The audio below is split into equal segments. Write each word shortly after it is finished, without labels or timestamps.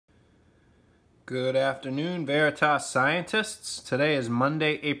Good afternoon, Veritas scientists. Today is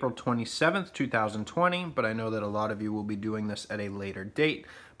Monday, April 27th, 2020, but I know that a lot of you will be doing this at a later date.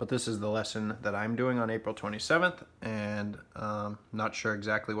 But this is the lesson that I'm doing on April 27th, and not sure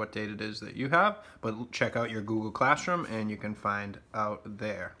exactly what date it is that you have, but check out your Google Classroom and you can find out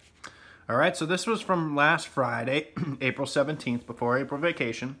there. All right, so this was from last Friday, April 17th, before April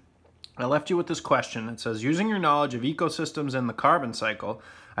vacation. I left you with this question. It says, using your knowledge of ecosystems and the carbon cycle,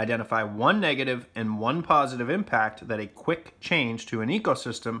 identify one negative and one positive impact that a quick change to an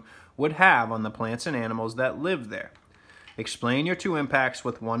ecosystem would have on the plants and animals that live there. Explain your two impacts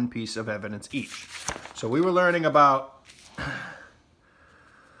with one piece of evidence each. So we were learning about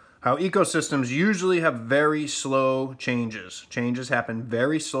how ecosystems usually have very slow changes. Changes happen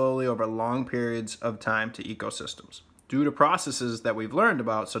very slowly over long periods of time to ecosystems. Due to processes that we've learned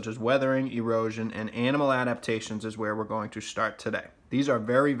about, such as weathering, erosion, and animal adaptations is where we're going to start today. These are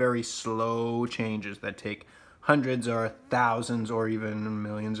very, very slow changes that take hundreds or thousands or even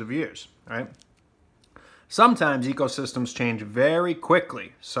millions of years, right? Sometimes ecosystems change very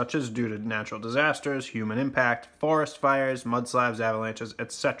quickly, such as due to natural disasters, human impact, forest fires, mudslides, avalanches,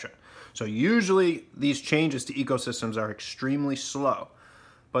 etc. So usually these changes to ecosystems are extremely slow,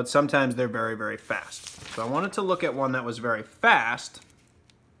 but sometimes they're very, very fast. So I wanted to look at one that was very fast,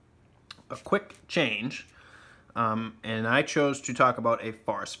 a quick change, and I chose to talk about a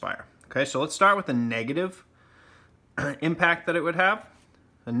forest fire. Okay, so let's start with the negative impact that it would have.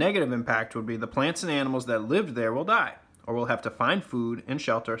 The negative impact would be the plants and animals that lived there will die, or will have to find food and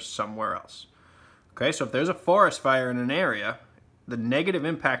shelter somewhere else. Okay, so if there's a forest fire in an area, the negative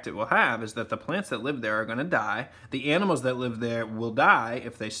impact it will have is that the plants that live there are going to die. The animals that live there will die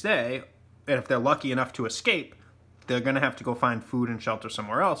if they stay, and if they're lucky enough to escape, they're going to have to go find food and shelter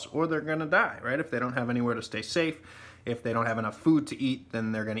somewhere else, or they're going to die, right? If they don't have anywhere to stay safe, if they don't have enough food to eat,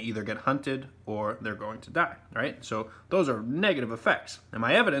 then they're going to either get hunted or they're going to die, right? So those are negative effects. And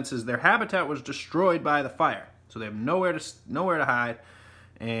my evidence is their habitat was destroyed by the fire. So they have nowhere to hide,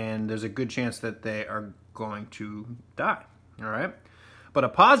 and there's a good chance that they are going to die. All right, but a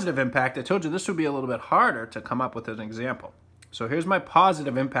positive impact, I told you this would be a little bit harder to come up with an example. So here's my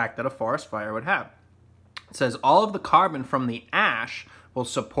positive impact that a forest fire would have. It says all of the carbon from the ash will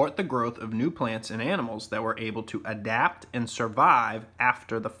support the growth of new plants and animals that were able to adapt and survive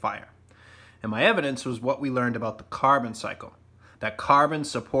after the fire. And my evidence was what we learned about the carbon cycle, that carbon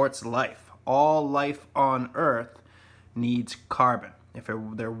supports life. All life on Earth needs carbon. If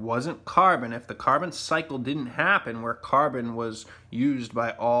there wasn't carbon, if the carbon cycle didn't happen where carbon was used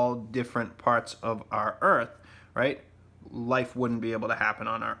by all different parts of our Earth, right, life wouldn't be able to happen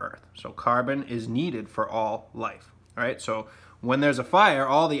on our Earth. So carbon is needed for all life, right? So when there's a fire,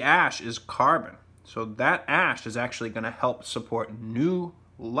 all the ash is carbon. So that ash is actually going to help support new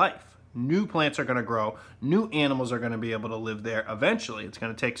life. New plants are going to grow. New animals are going to be able to live there eventually. It's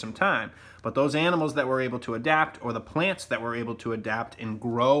going to take some time. But those animals that were able to adapt, or the plants that were able to adapt and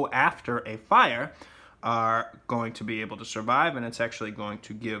grow after a fire, are going to be able to survive, and it's actually going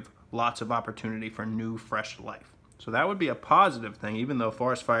to give lots of opportunity for new, fresh life. So that would be a positive thing, even though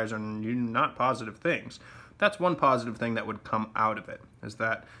forest fires are not positive things. That's one positive thing that would come out of it, is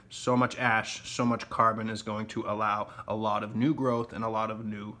that so much ash, so much carbon is going to allow a lot of new growth and a lot of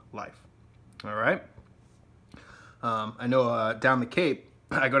new life. All right? I know down the Cape,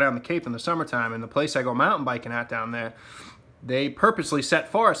 I go down the Cape in the summertime, and the place I go mountain biking at down there, they purposely set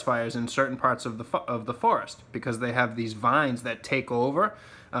forest fires in certain parts of the forest because they have these vines that take over,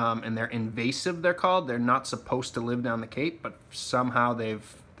 and they're invasive, they're called. They're not supposed to live down the Cape, but somehow they've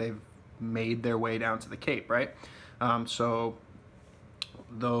made their way down to the Cape, right? So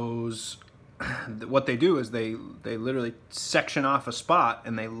those, what they do is they literally section off a spot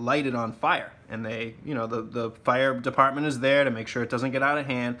and they light it on fire. And they, you know, the fire department is there to make sure it doesn't get out of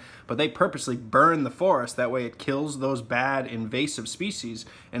hand, but they purposely burn the forest. That way it kills those bad invasive species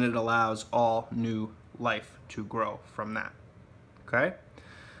and it allows all new life to grow from that, okay?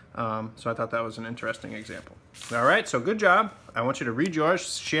 So I thought that was an interesting example. All right, so good job. I want you to read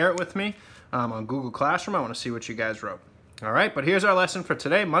yours, share it with me on Google Classroom. I want to see what you guys wrote. All right, but here's our lesson for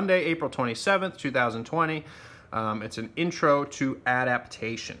today, Monday, April 27th, 2020. It's an intro to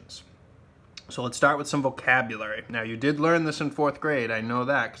adaptations. So let's start with some vocabulary. Now, you did learn this in 4th grade. I know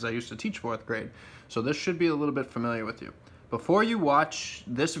that because I used to teach 4th grade. So this should be a little bit familiar with you. Before you watch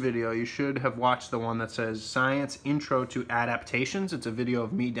this video, you should have watched the one that says Science Intro to Adaptations. It's a video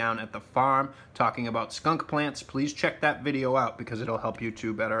of me down at the farm talking about skunk plants. Please check that video out because it'll help you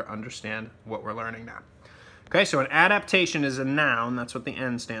to better understand what we're learning now. Okay, so an adaptation is a noun. That's what the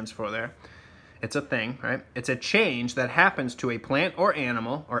N stands for there. It's a thing, right? It's a change that happens to a plant or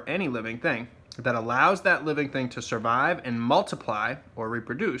animal or any living thing that allows that living thing to survive and multiply or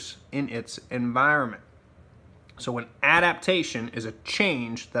reproduce in its environment. So an adaptation is a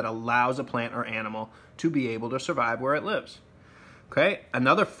change that allows a plant or animal to be able to survive where it lives. Okay,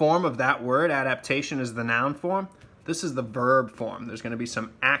 another form of that word, adaptation, is the noun form. This is the verb form. There's going to be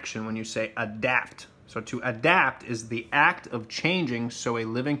some action when you say adapt. So to adapt is the act of changing so a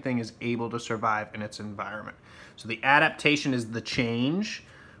living thing is able to survive in its environment. So the adaptation is the change.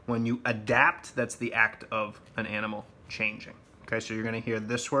 When you adapt, that's the act of an animal changing. Okay, so you're going to hear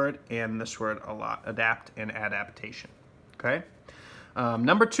this word and this word a lot, adapt and adaptation. Okay.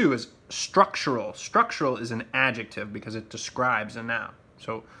 Number 2 is structural. Structural is an adjective because it describes a noun.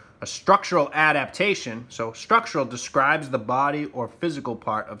 So a structural adaptation, so structural describes the body or physical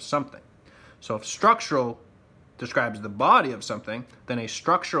part of something. So if structural describes the body of something, then a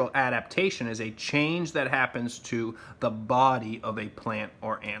structural adaptation is a change that happens to the body of a plant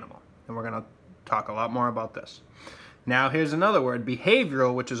or animal. And we're going to talk a lot more about this. Now here's another word,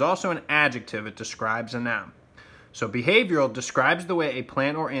 behavioral, which is also an adjective. It describes a noun. So behavioral describes the way a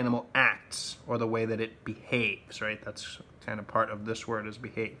plant or animal acts, or the way that it behaves, right? That's kind of part of this word is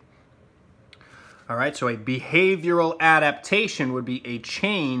behave. All right, so a behavioral adaptation would be a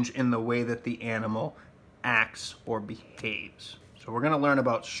change in the way that the animal acts or behaves. So we're going to learn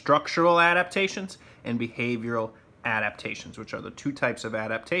about structural adaptations and behavioral adaptations, which are the two types of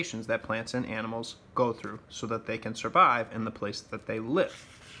adaptations that plants and animals go through so that they can survive in the place that they live.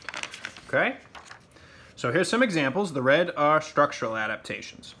 Okay? So here's some examples. The red are structural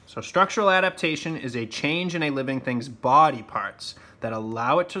adaptations. So structural adaptation is a change in a living thing's body parts that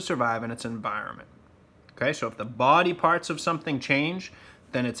allow it to survive in its environment. Okay, so if the body parts of something change,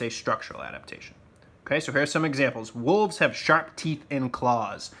 then it's a structural adaptation. Okay, so here's some examples. Wolves have sharp teeth and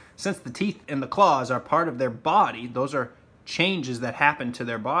claws. Since the teeth and the claws are part of their body, those are changes that happen to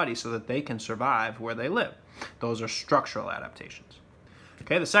their body so that they can survive where they live. Those are structural adaptations.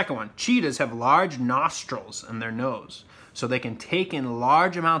 Okay, the second one, cheetahs have large nostrils in their nose, so they can take in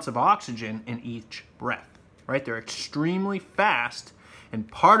large amounts of oxygen in each breath, right? They're extremely fast, and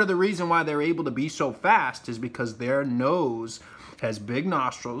part of the reason why they're able to be so fast is because their nose has big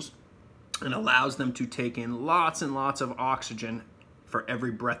nostrils and allows them to take in lots and lots of oxygen for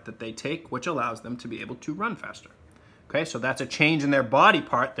every breath that they take, which allows them to be able to run faster. Okay, so that's a change in their body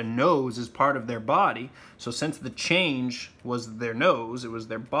part. The nose is part of their body. So since the change was their nose, it was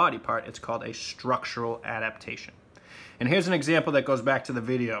their body part, it's called a structural adaptation. And here's an example that goes back to the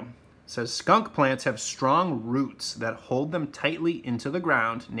video. It says, skunk plants have strong roots that hold them tightly into the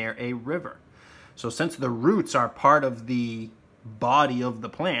ground near a river. So since the roots are part of the body of the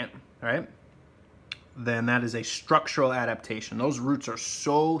plant, right, then that is a structural adaptation. Those roots are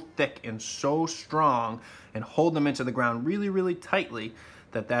so thick and so strong and hold them into the ground really, really tightly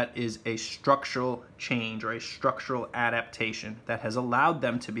that is a structural change or a structural adaptation that has allowed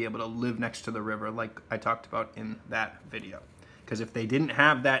them to be able to live next to the river like I talked about in that video. Because if they didn't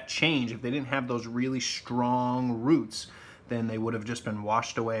have that change, if they didn't have those really strong roots, then they would have just been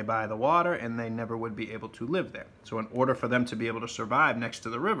washed away by the water and they never would be able to live there. So in order for them to be able to survive next to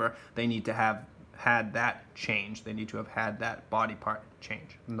the river, they need to have had that change. They need to have had that body part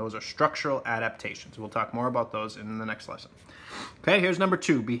change. And those are structural adaptations. We'll talk more about those in the next lesson. Okay, here's number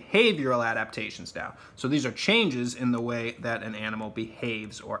 2, behavioral adaptations now. So these are changes in the way that an animal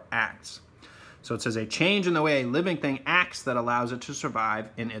behaves or acts. So it says a change in the way a living thing acts that allows it to survive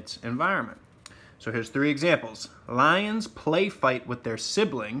in its environment. So here's 3 examples. Lions play fight with their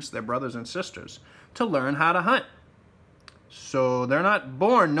siblings, their brothers and sisters, to learn how to hunt. So they're not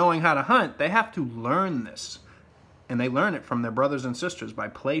born knowing how to hunt. They have to learn this. And they learn it from their brothers and sisters by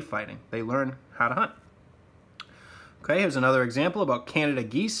play fighting. They learn how to hunt. Okay, here's another example about Canada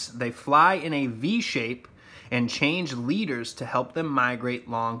geese. They fly in a V shape and change leaders to help them migrate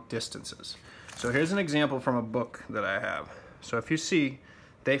long distances. So here's an example from a book that I have. So if you see,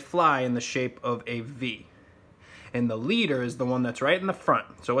 they fly in the shape of a V. And the leader is the one that's right in the front.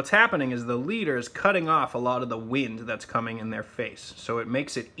 So what's happening is the leader is cutting off a lot of the wind that's coming in their face. So it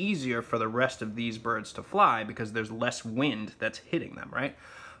makes it easier for the rest of these birds to fly because there's less wind that's hitting them, right?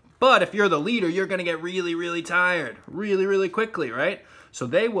 But if you're the leader, you're going to get really, really tired really, really quickly, right? So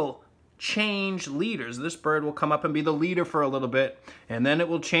they will change leaders. This bird will come up and be the leader for a little bit, and then it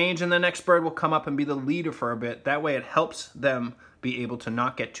will change, and the next bird will come up and be the leader for a bit. That way it helps them be able to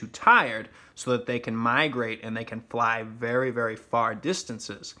not get too tired so that they can migrate and they can fly very, very far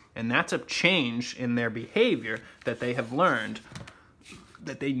distances. And that's a change in their behavior that they have learned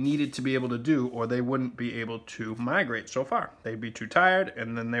that they needed to be able to do, or they wouldn't be able to migrate so far. They'd be too tired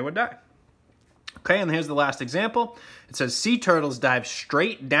and then they would die. Okay, and here's the last example. It says sea turtles dive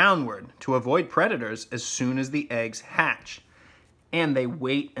straight downward to avoid predators as soon as the eggs hatch, and they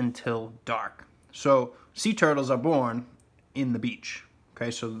wait until dark. So sea turtles are born in the beach. Okay,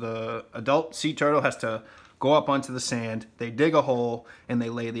 so the adult sea turtle has to go up onto the sand, they dig a hole, and they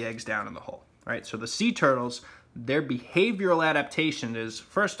lay the eggs down in the hole. Right, so the sea turtles, their behavioral adaptation is,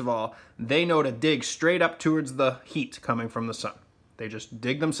 first of all, they know to dig straight up towards the heat coming from the sun. They just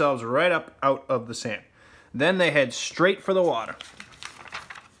dig themselves right up out of the sand. Then they head straight for the water.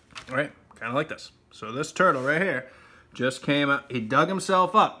 Right? Kind of like this. So this turtle right here just came up. He dug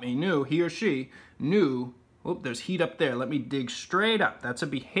himself up. He or she knew, oh, there's heat up there. Let me dig straight up. That's a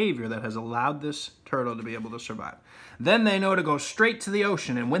behavior that has allowed this turtle to be able to survive. Then they know to go straight to the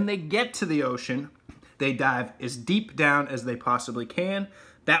ocean. And when they get to the ocean, they dive as deep down as they possibly can.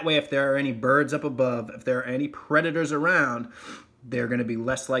 That way, if there are any birds up above, if there are any predators around, they're going to be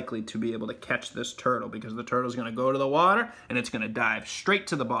less likely to be able to catch this turtle, because the turtle is going to go to the water and it's going to dive straight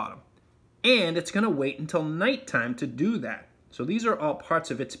to the bottom. And it's going to wait until nighttime to do that. So these are all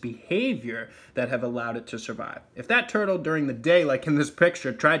parts of its behavior that have allowed it to survive. If that turtle during the day, like in this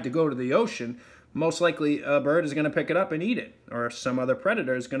picture, tried to go to the ocean, most likely a bird is going to pick it up and eat it, or some other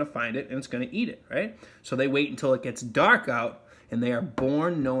predator is going to find it and it's going to eat it, right? So they wait until it gets dark out, and they are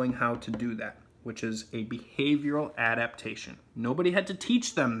born knowing how to do that, which is a behavioral adaptation. Nobody had to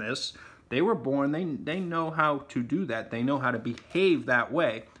teach them this. They were born, they know how to do that. They know how to behave that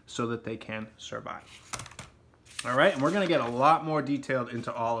way so that they can survive. All right, and we're gonna get a lot more detailed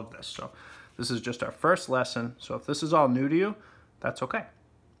into all of this. So this is just our first lesson. So if this is all new to you, that's okay.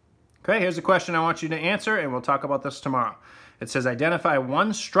 Okay, here's a question I want you to answer, and we'll talk about this tomorrow. It says, identify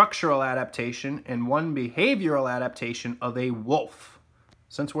one structural adaptation and one behavioral adaptation of a wolf.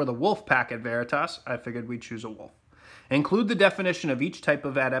 Since we're the wolf pack at Veritas, I figured we'd choose a wolf. Include the definition of each type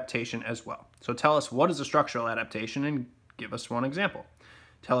of adaptation as well. So tell us, what is a structural adaptation, and give us one example.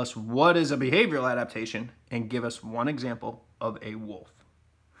 Tell us what is a behavioral adaptation, and give us one example of a wolf.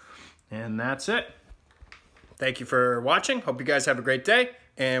 And that's it. Thank you for watching. Hope you guys have a great day,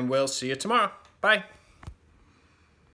 and we'll see you tomorrow. Bye.